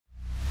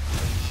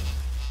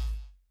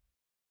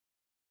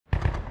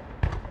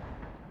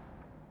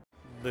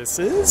This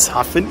is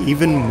Huff N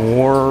Even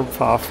More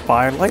Puff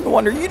by Light and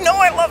Wonder. You know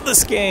I love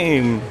this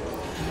game.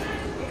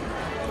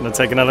 Gonna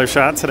take another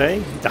shot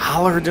today.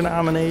 Dollar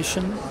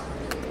denomination.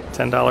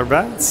 $10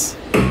 bets.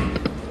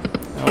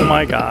 Oh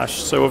my gosh.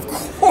 So of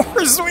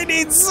course we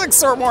need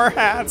 6 or more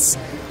hats.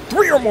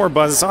 3 or more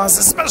buzzsaws,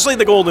 especially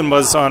the golden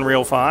buzzsaw in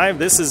Reel 5.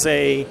 This is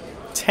a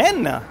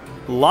 10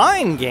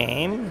 line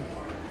game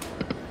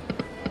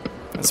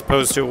as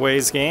opposed to a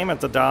ways game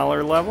at the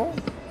dollar level.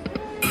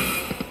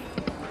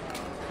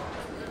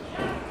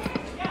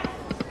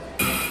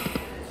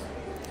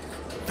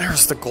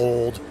 There's the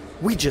gold.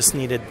 We just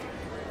needed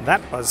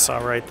that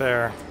buzzsaw right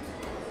there.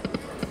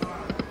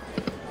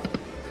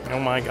 Oh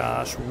my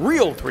gosh.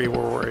 Reel 3, where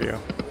were you?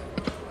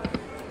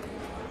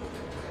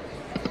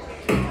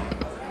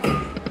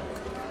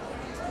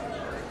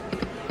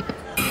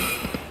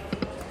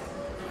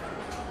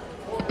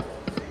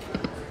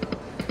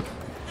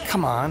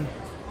 Come on.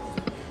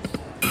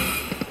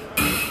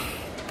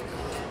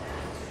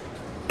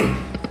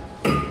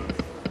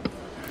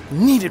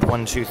 Needed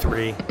 1, 2,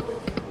 3.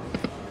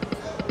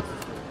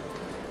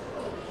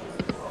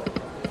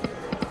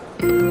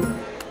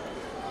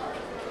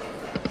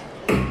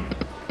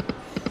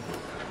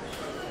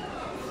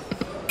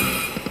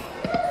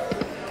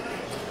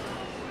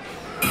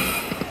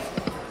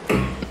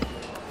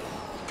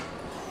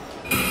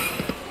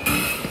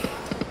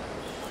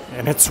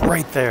 And it's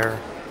right there.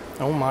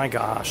 Oh my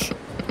gosh.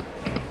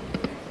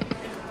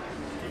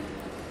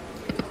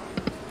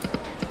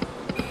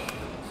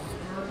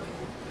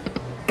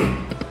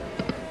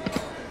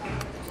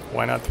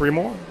 Why not 3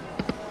 more?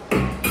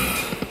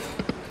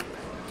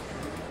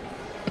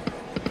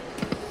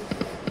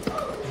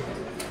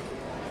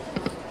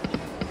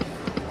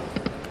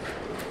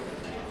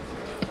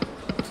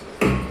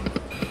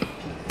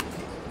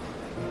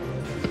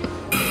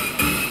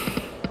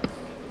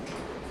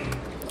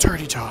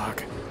 Dirty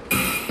talk.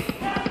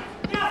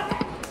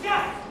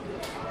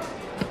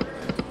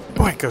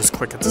 Boy, it goes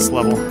quick at this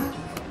level.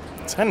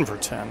 10 for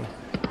 10.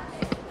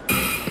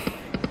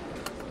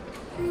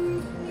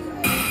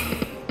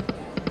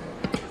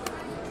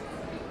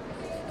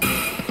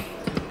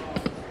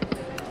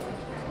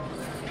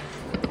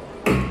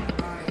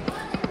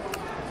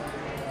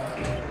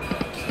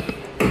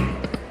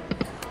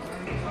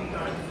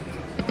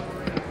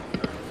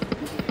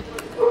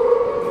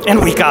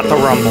 And we got the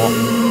rumble.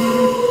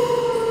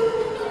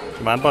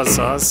 Come on,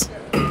 buzzsaws.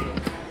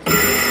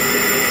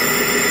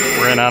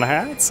 We're in on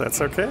hats, that's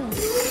okay.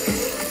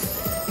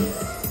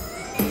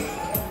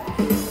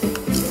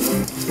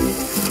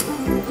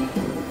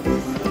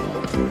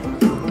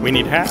 We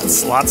need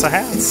hats, lots of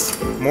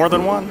hats, more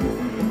than one.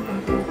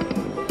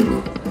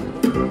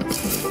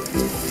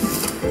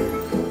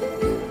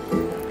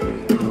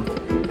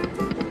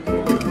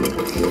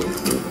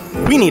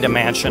 We need a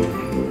mansion.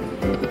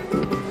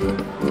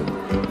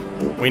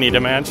 We need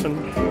a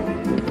mansion.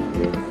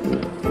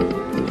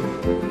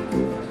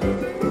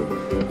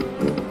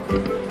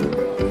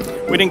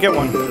 We didn't get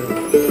one.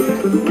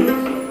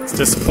 It's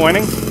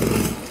disappointing.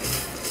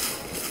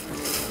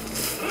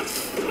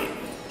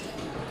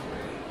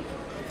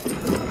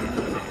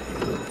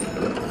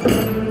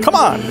 Come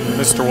on,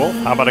 Mr. Wolf.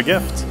 How about a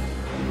gift?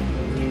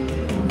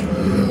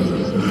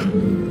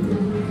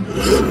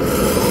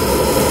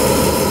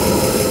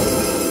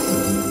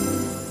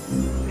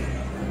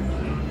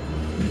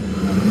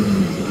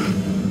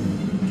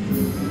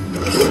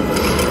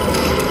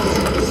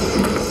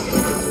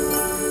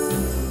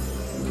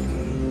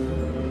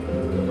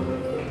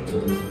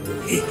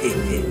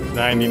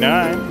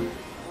 $99.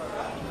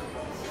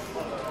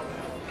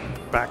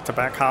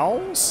 Back-to-back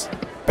howls?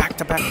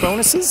 Back-to-back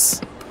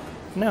bonuses?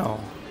 No.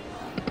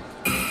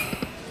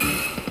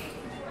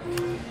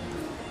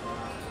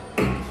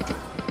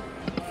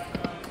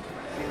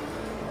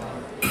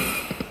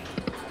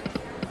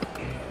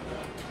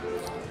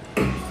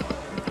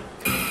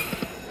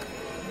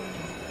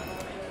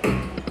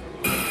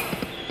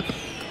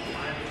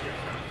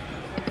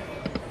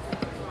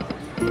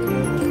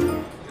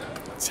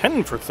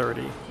 $10 for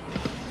 30.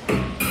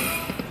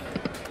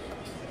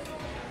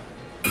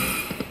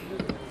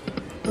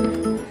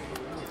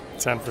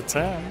 $10 for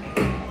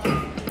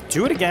 10.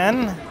 Do it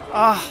again.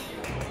 Ah,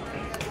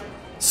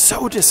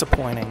 so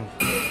disappointing.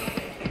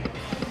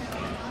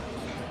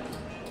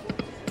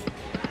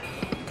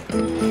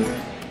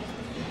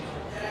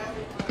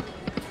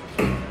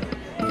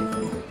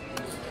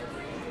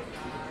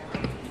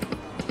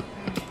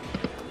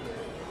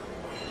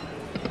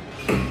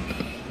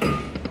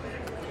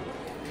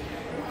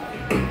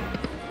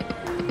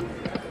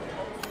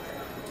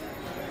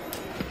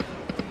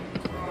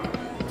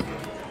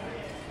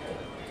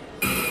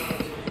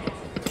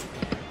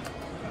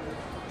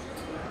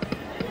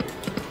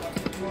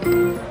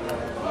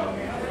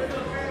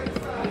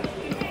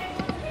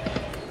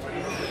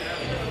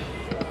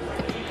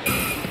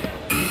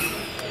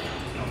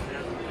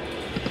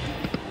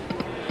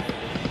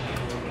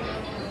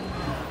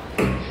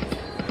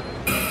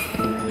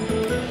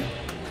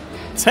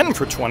 $10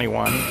 for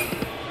 21.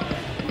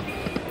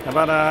 How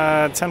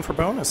about 10 for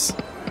bonus?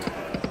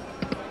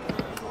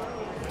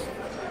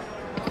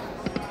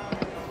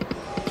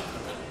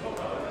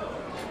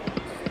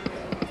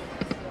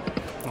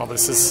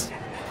 this is...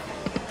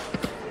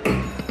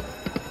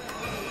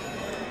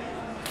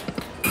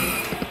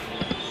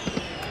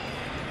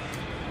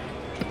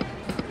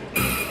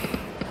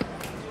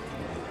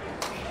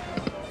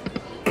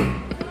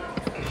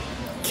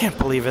 Can't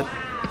believe it.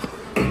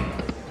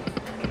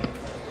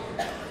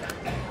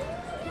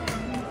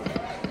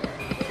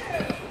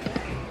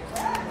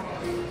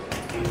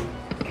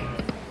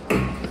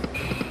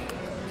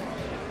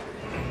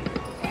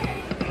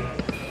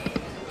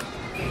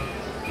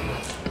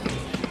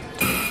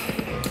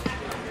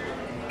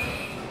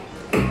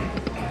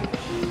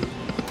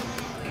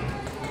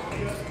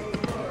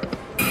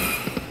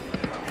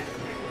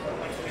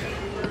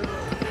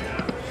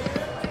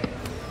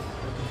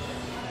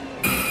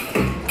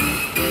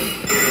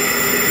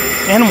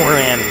 And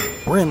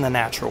we're in the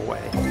natural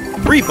way.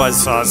 3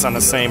 buzzsaws on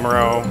the same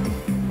row.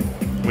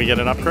 Can we get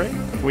an upgrade?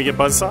 Can we get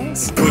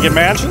buzzsaws? Can we get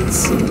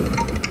mansions?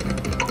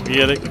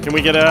 Can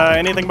we get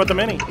anything but the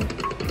mini?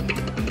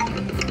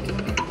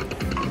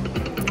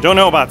 Don't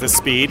know about this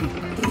speed.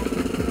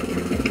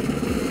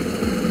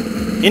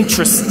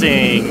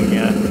 Interesting.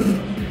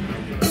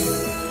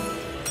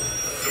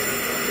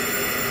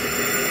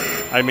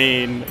 I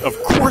mean,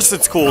 of course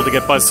it's cool to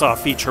get buzzsaw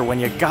feature when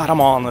you got them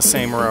all in the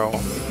same row.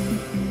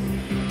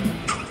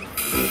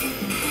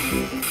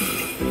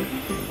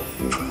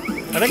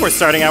 I think we're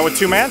starting out with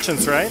 2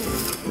 mansions, right?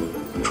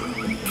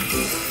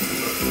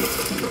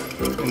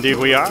 Indeed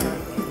we are.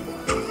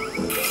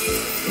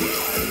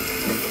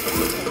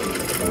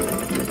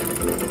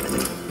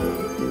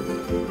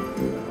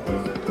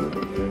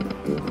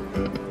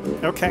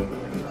 Okay.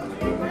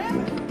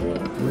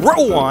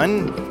 Row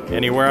 1.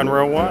 Anywhere on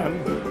row 1.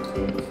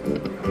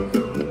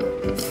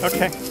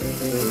 Okay.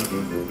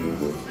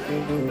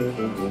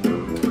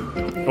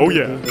 Oh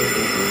yeah.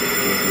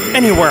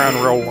 Anywhere on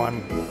row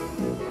 1.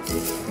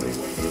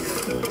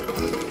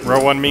 Row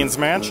 1 means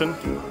mansion.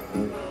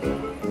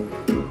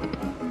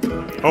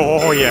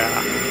 Oh yeah.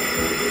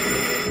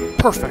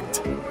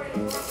 Perfect.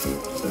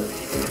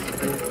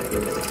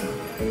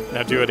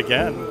 Now do it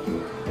again.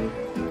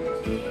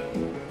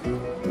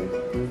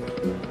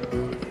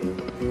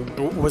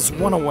 It was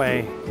 1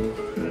 away.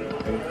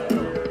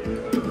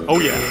 Oh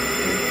yeah.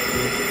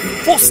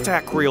 Full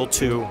stack reel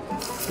 2.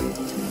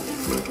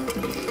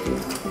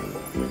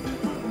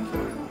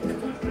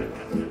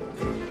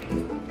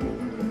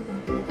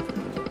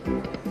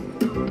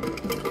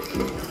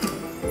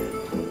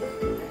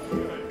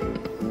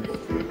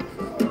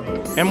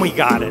 And we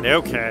got it,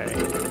 okay.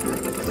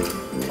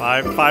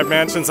 Five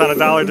mansions on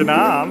 $1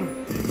 denom.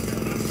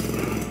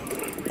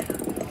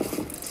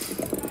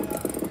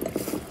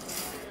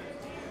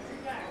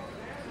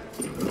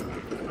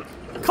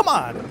 Come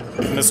on,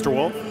 Mr.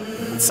 Wolf.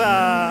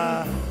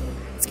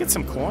 Let's get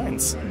some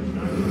coins.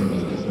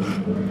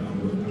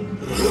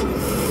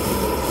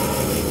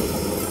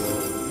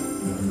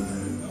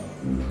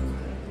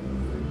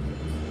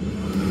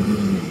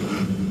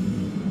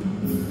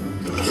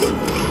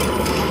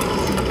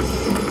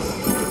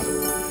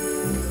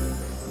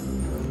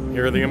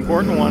 Here are the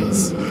important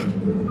ones.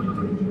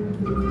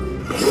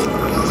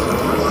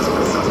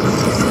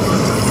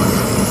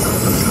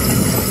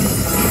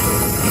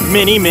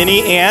 Mini,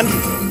 mini, and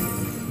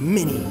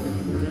mini.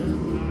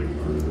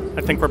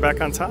 I think we're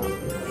back on top.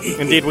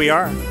 Indeed we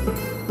are.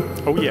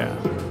 Oh yeah.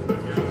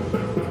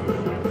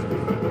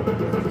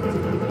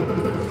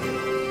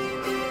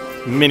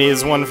 Mini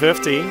is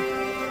 150.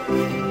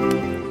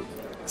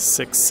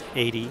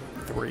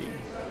 683.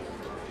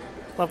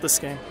 Love this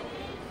game.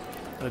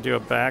 Gonna do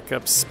a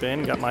backup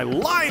spin. Got my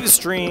live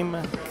stream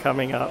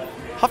coming up.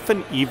 Huff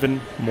N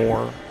Even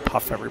More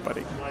Puff,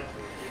 everybody.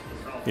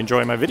 If you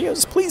enjoy my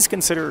videos, please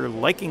consider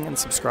liking and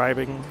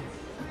subscribing.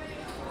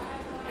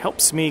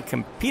 Helps me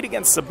compete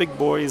against the big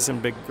boys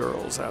and big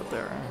girls out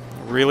there.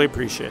 Really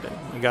appreciate it.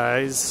 You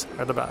guys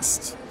are the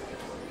best.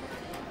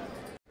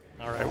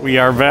 All right, we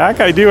are back.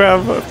 I do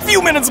have a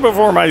few minutes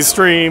before my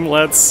stream.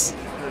 Let's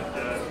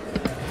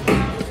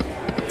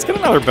get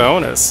another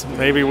bonus.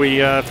 Maybe we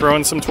throw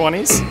in some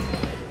 20s.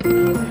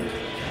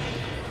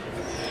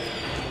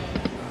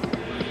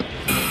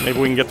 Maybe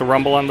we can get the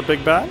rumble on the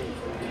big bet.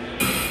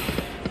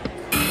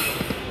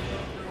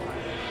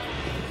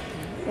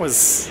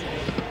 Was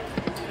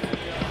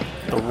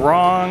the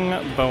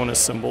wrong bonus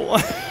symbol.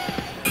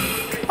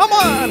 Come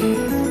on!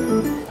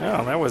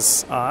 Oh, that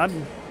was odd.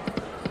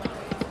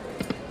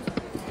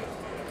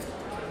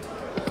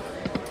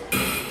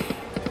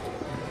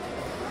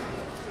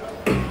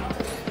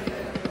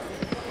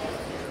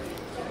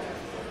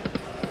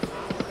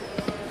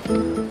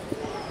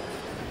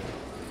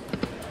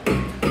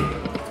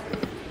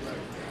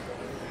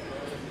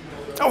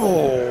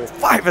 Oh,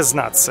 5 is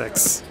not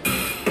 6.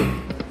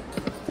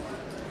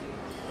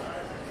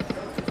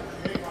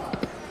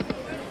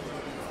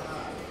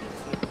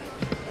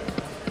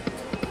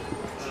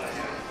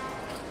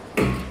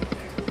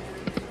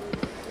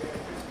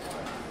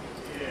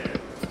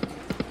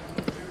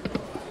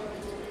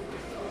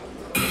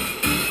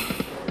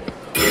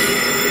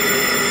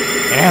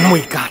 And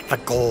we got the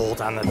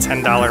gold on the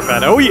 $10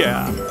 bet. Oh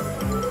yeah.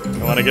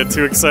 Don't want to get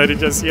too excited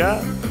just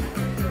yet.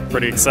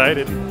 Pretty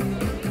excited.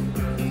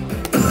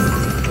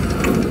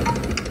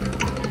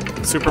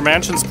 Super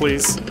Mansions,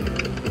 please.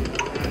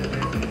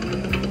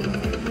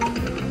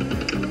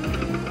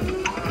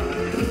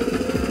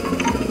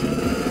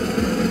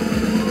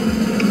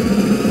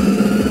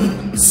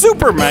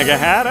 Super Mega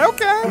Hat,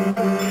 okay.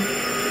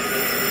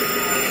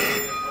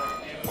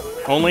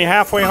 Only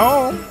halfway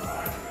home.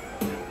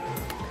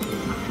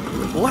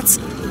 Let's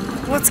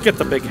get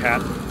the big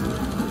hat.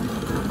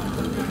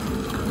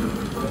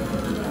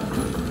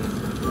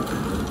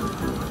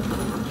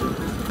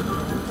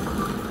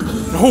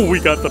 Oh,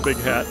 we got the big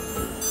hat.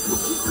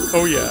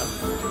 Oh yeah.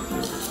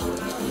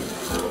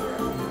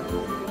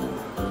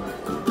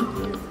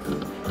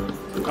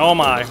 Oh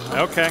my,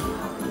 okay.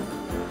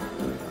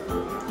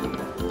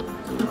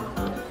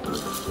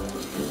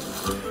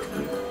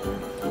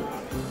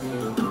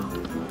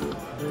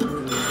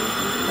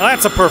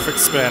 That's a perfect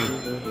spin.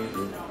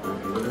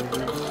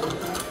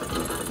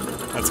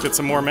 Let's get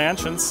some more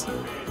mansions.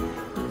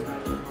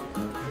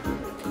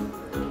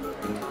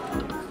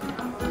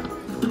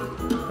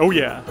 Oh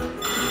yeah.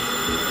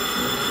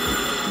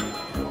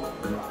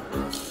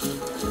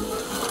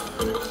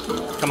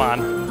 Come on.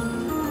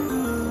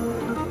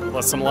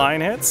 Plus some line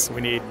hits.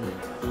 We need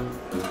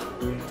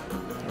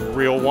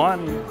reel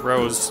 1,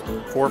 rows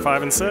 4,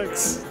 5, and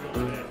 6.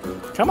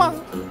 Come on.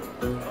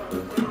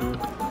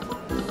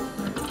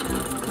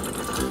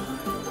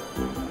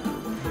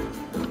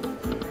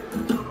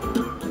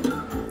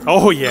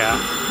 Oh yeah.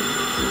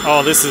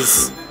 Oh, this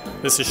is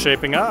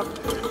shaping up.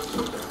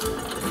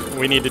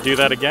 We need to do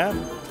that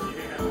again.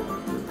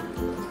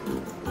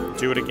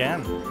 Do it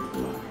again.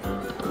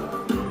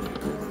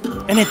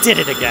 And it did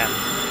it again.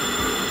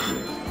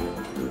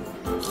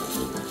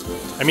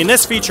 I mean,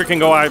 this feature can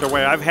go either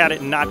way. I've had it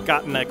and not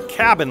gotten a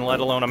cabin, let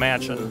alone a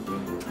mansion.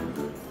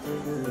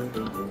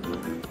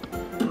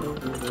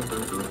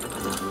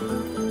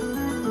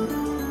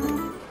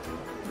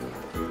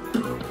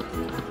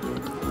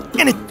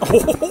 And it,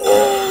 oh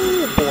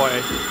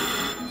boy.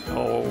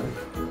 Oh.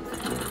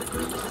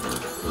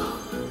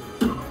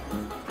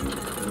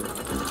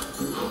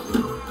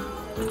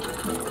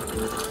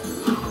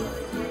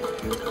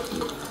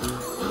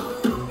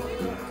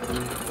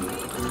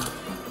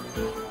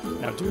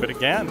 Now do it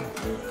again.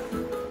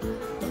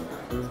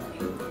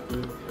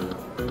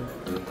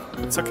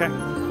 It's okay.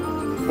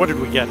 What did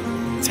we get?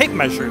 Tape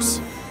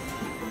measures.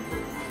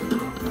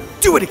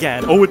 Do it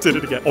again. Oh, it did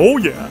it again. Oh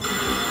yeah.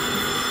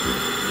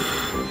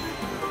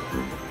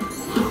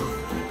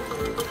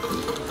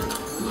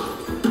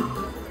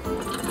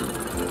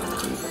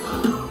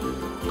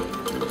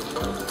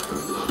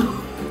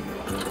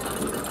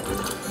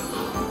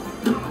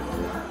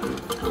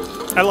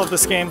 I love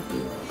this game.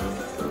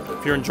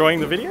 If you're enjoying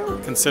the video,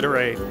 consider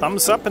a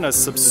thumbs up and a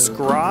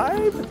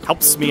subscribe.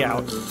 Helps me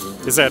out.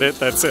 Is that it?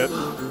 That's it.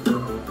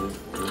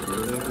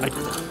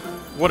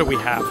 What do we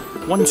have?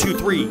 1, 2,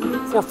 3,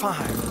 4,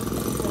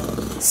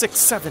 5, 6,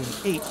 7,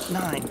 8,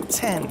 9,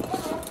 10,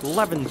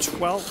 11,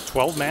 12.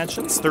 12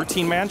 mansions?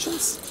 13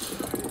 mansions?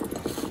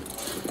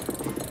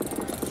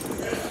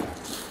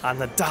 On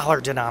the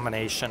dollar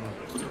denomination.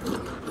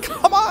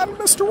 Come on,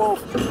 Mr.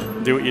 Wolf.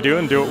 Do what you do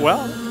and do it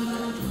well.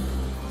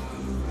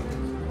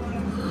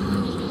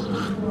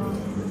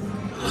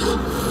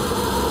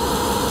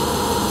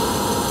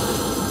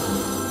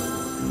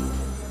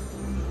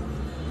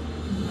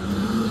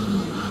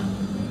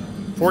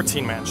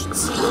 $14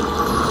 mansions.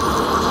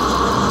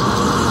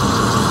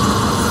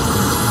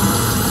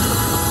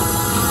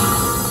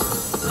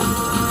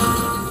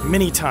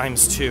 Many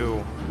times 2.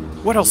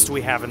 What else do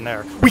we have in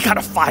there? We got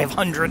a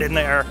 500 in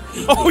there.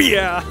 Oh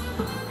yeah.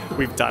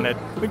 We've done it.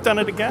 We've done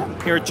it again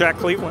here at Jack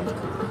Cleveland.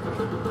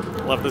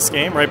 Love this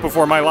game. Right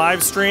before my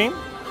live stream.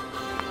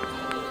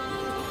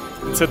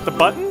 Let's hit the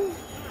button.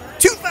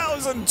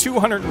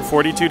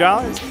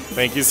 $2,242.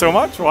 Thank you so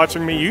much for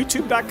watching me.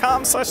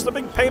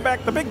 YouTube.com/TheBigPayback,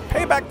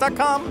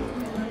 TheBigPayback.com,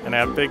 and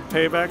at Big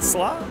Payback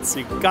Slots.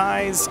 You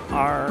guys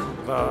are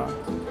the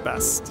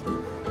best.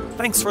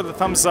 Thanks for the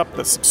thumbs up,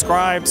 the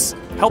subscribes.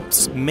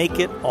 Helps make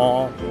it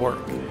all work.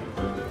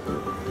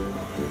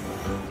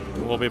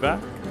 We'll be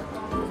back.